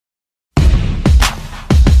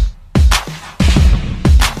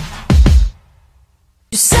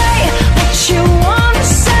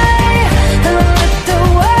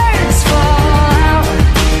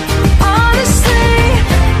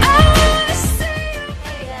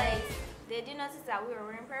notice that we were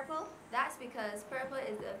wearing purple? That's because purple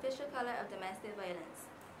is the official color of domestic violence.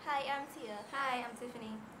 Hi, I'm Tia. Hi, I'm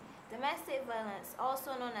Tiffany. Domestic violence,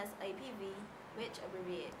 also known as IPV, which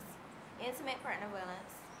abbreviates Intimate Partner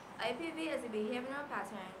Violence. IPV is a behavioral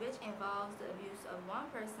pattern which involves the abuse of one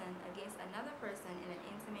person against another person in an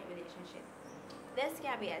intimate relationship. This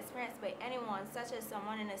can be experienced by anyone, such as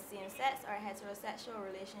someone in a same-sex or heterosexual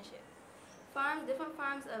relationship. Different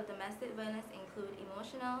forms of domestic violence include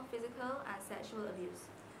emotional, physical, and sexual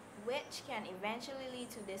abuse, which can eventually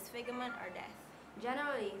lead to disfigurement or death.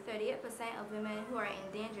 Generally, 38% of women who are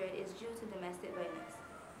endangered is due to domestic violence.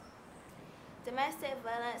 Domestic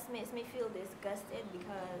violence makes me feel disgusted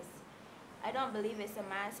because I don't believe it's a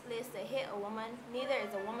man's place to hit a woman. Neither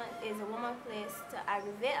is a woman's place to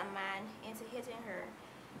aggravate a man into hitting her,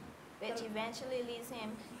 which eventually leads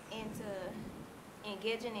him into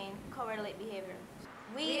engaging in cowardly behavior.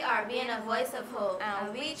 We are being a voice of hope,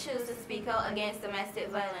 and we choose to speak out against domestic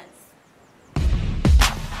violence.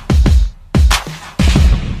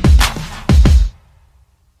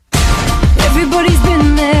 Everybody's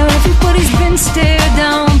been there, everybody's been stared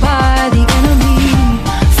down.